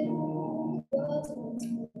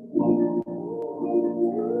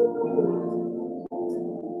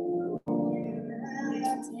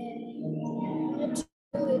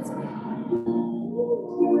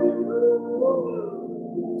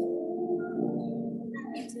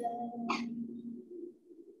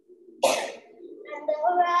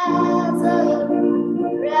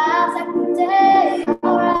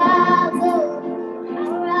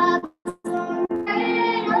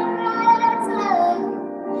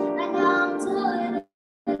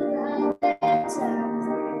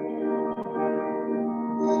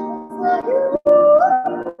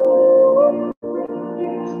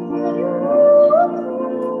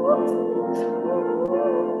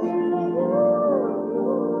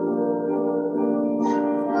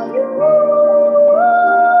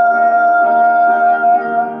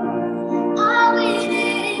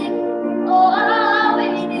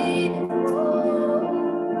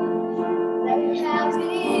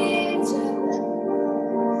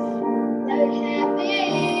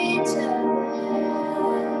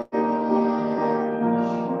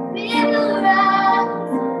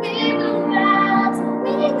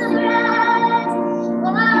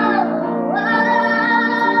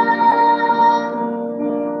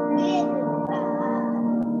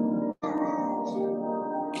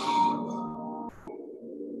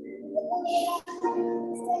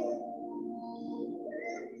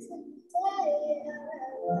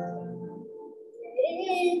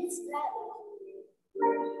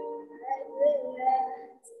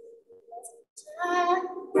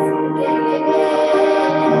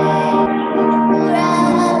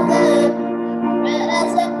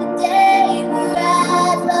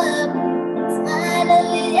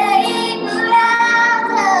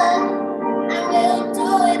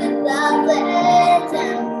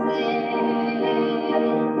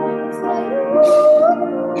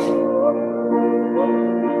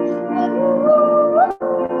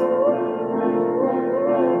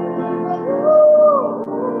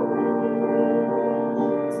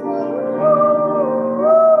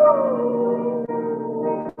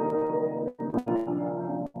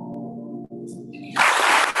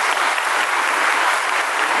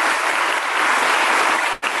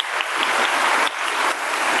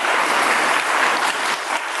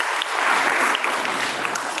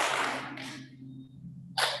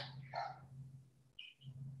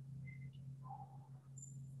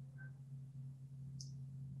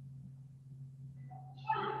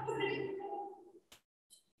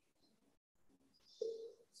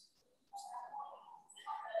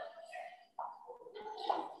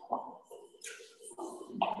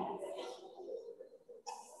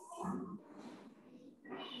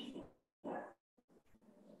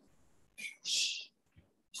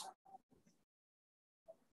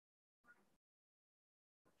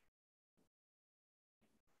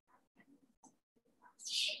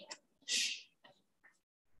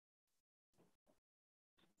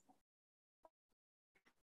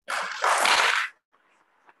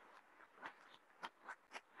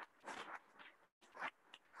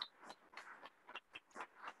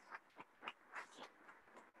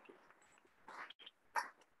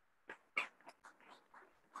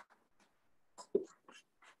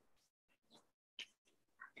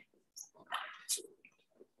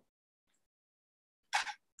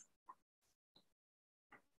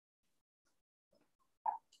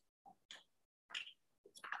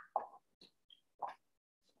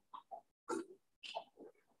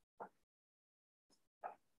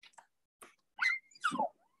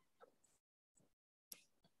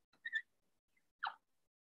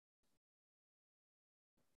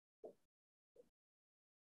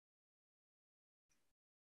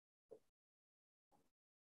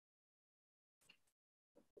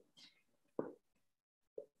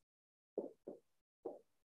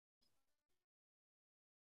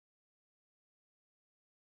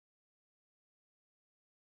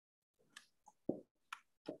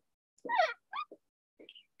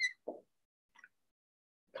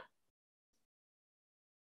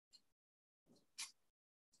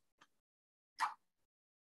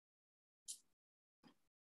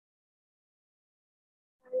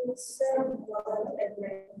serve God and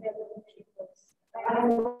my fellow people. I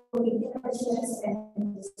will be conscious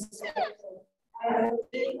and respectful. I will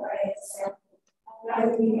be by example. I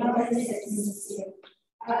will be honest and sincere.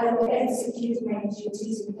 I will execute my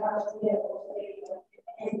duties without fear or favor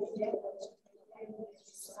and endeavor to fulfill my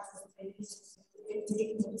responsibilities with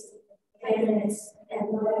dignity, fairness, and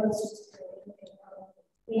loyalty to the living God.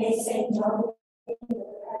 May Saint John be the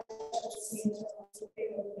righteous saint of the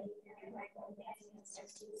Spirit and my companions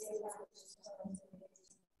as to save our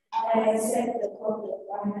responsibilities. I accept the code of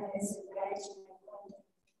honor as a guide to my conduct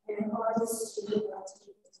and causes to do what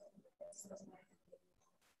keeps the best of my life.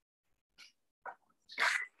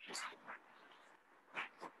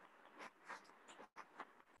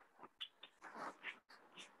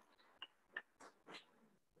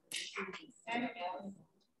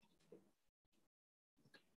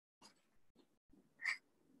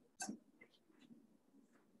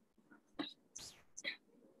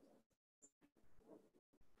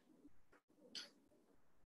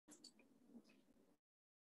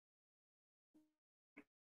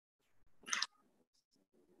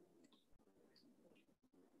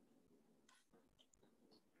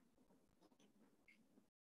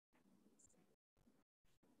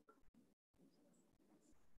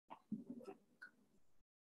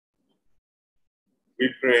 We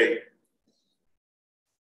pray.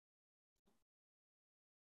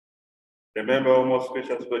 Remember, O most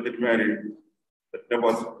gracious Virgin Mary, that never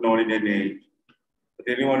was known in any age.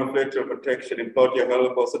 That anyone who fled your protection, implored your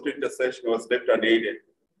help, or sought intercession was left unaided.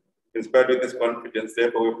 Inspired with this confidence,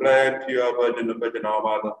 therefore, we fly to you, our Virgin, our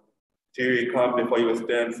Mother. To you we come before you will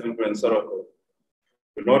stand simple and sorrowful.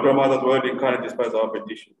 Do not, our Mother's word incarnate despise our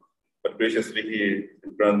petition, but graciously hear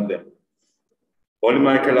and grant them. Holy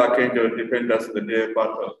Michael, Archangel, defend us in the day of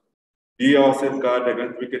battle. Be our safeguard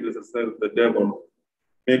against wickedness of the devil.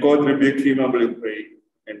 May God rebuke him, humbly pray,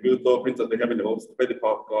 and build the prince of the heavenly host by the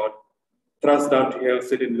power of God. Thrust down to hell,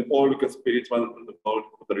 Satan, with all wicked spirits, running from the world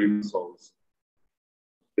for the redeemed souls.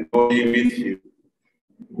 The Lord be with you.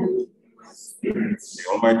 May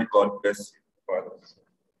Almighty God bless you, Father.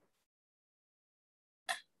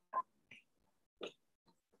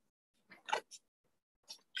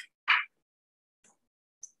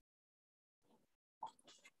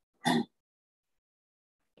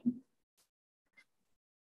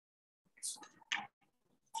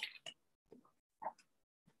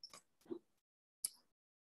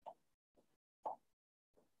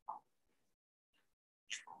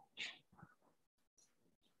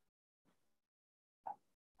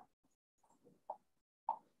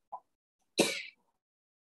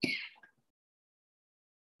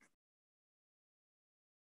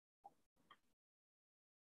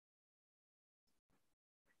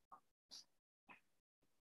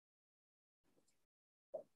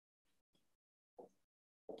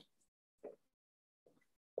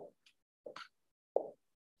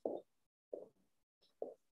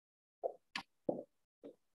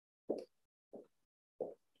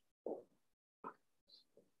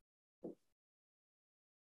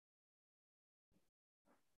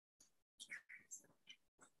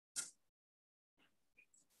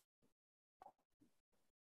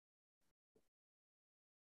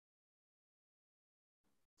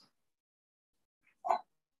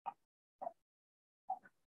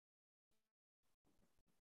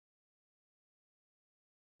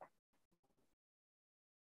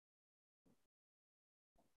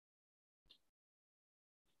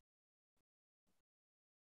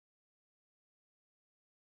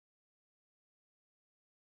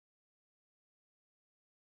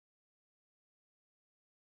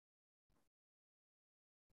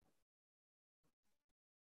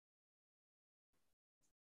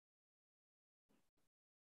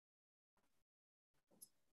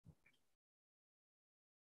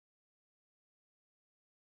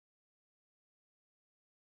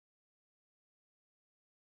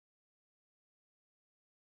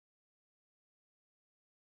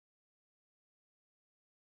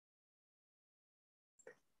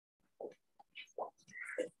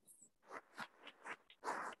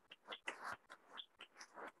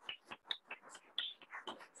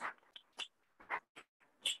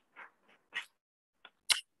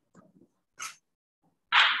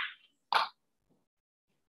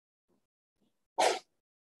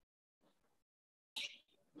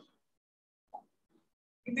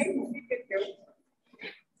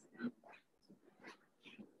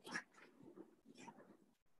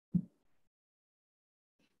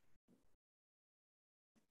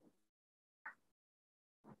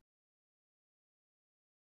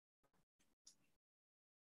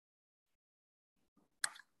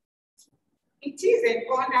 It is an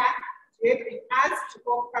honor to have been asked to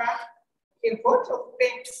offer a vote of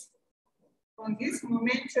thanks on this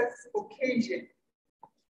momentous occasion.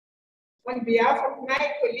 On behalf of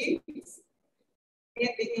my colleagues and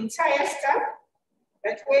the entire staff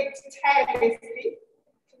that worked tirelessly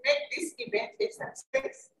to make this event a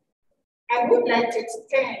success, I would like to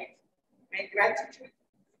extend my gratitude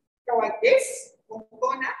to our guests of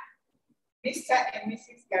honor, Mr. and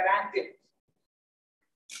Mrs. Garande.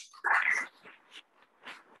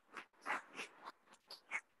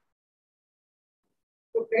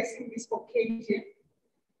 For blessing this occasion,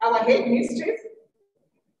 our headmistress,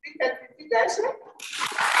 Sister Dasha,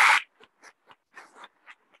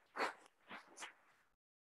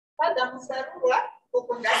 Father Musarua, for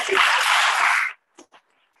conducting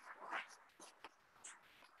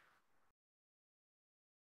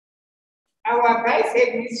our vice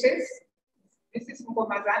headmistress, Mrs.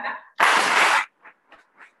 Mkomazana,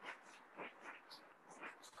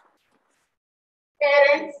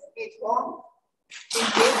 parents at home,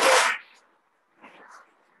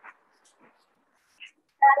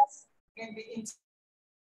 and the entire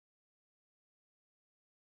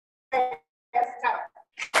staff,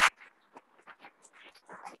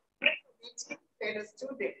 fellow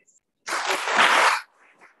students.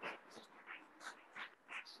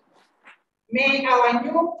 May our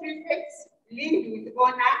new prefects lead with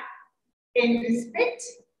honor and respect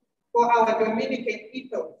for our Dominican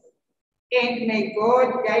people. And may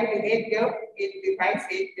God guide the head girl and the vice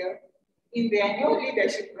head girl in their new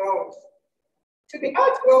leadership roles. To the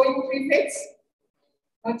outgoing prefects,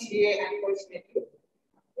 not here unfortunately,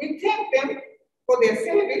 we thank them for their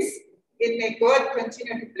service and may God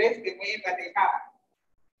continue to bless them wherever they are.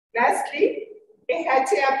 Lastly, a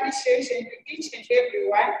hearty appreciation to each and every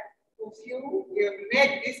one of you who have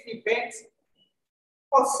made this event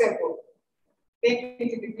possible. Thank you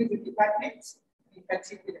to the music department in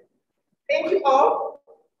particular. Thank you all,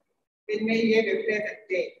 and may you have a pleasant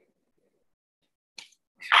day.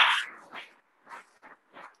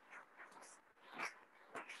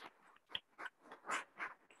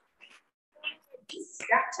 This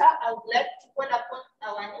juncture, I would like to call upon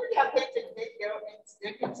our newly appointed head girl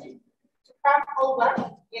and deputy to come over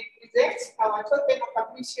and present our token of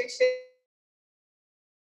appreciation.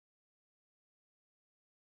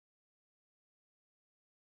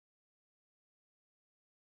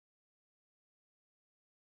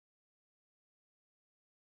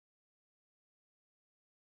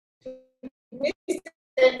 Mr.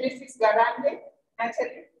 and Mrs. Garande,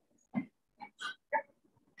 Natalie.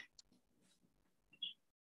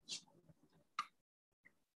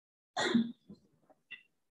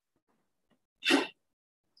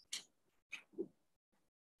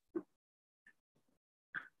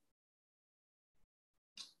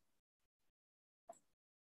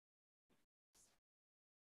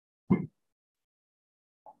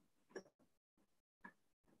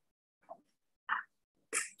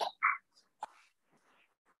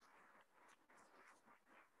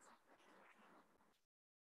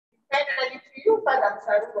 Finally, to you, Father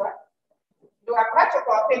Sarua, you are part of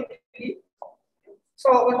our family. So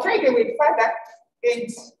on Friday with Father, and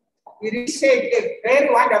he really shared a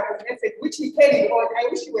very wonderful message, which he carried on. I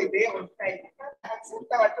wish you were there on Friday.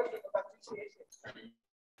 Accept our token of appreciation.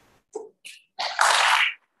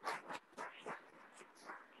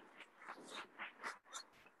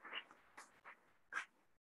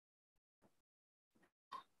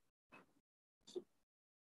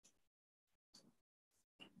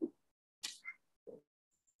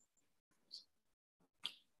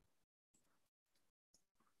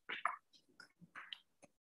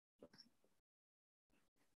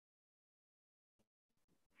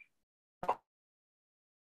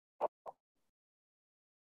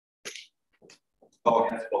 Our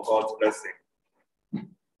hands for God's blessing.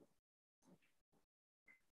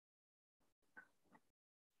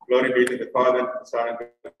 Glory be to the Father, and the Son, and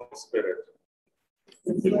the Holy Spirit.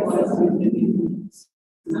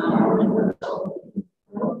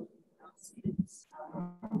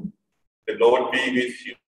 The Lord be with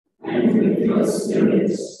you.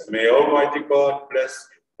 And may Almighty God bless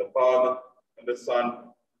you, the Father, and the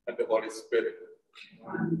Son, and the Holy Spirit.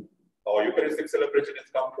 Our Eucharistic celebration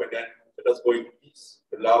has come to an end. Let us go in peace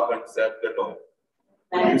to love and serve the Lord.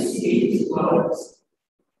 Thanks be to God.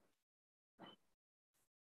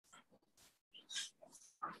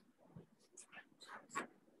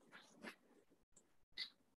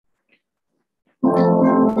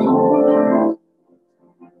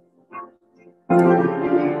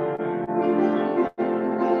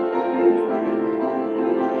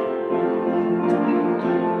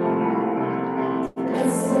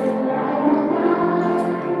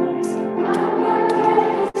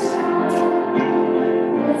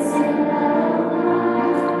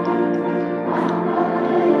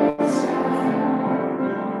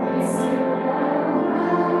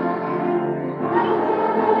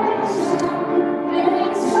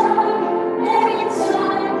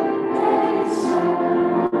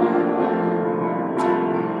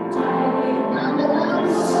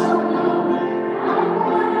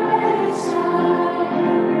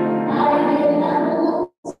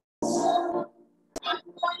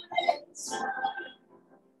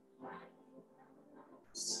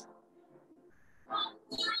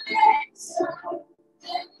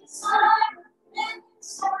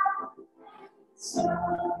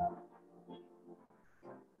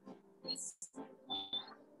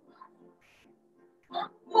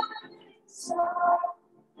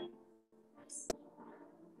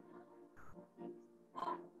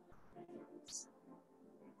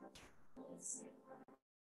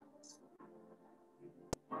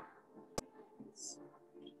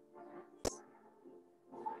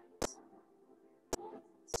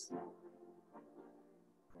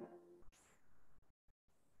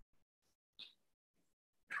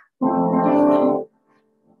 Thank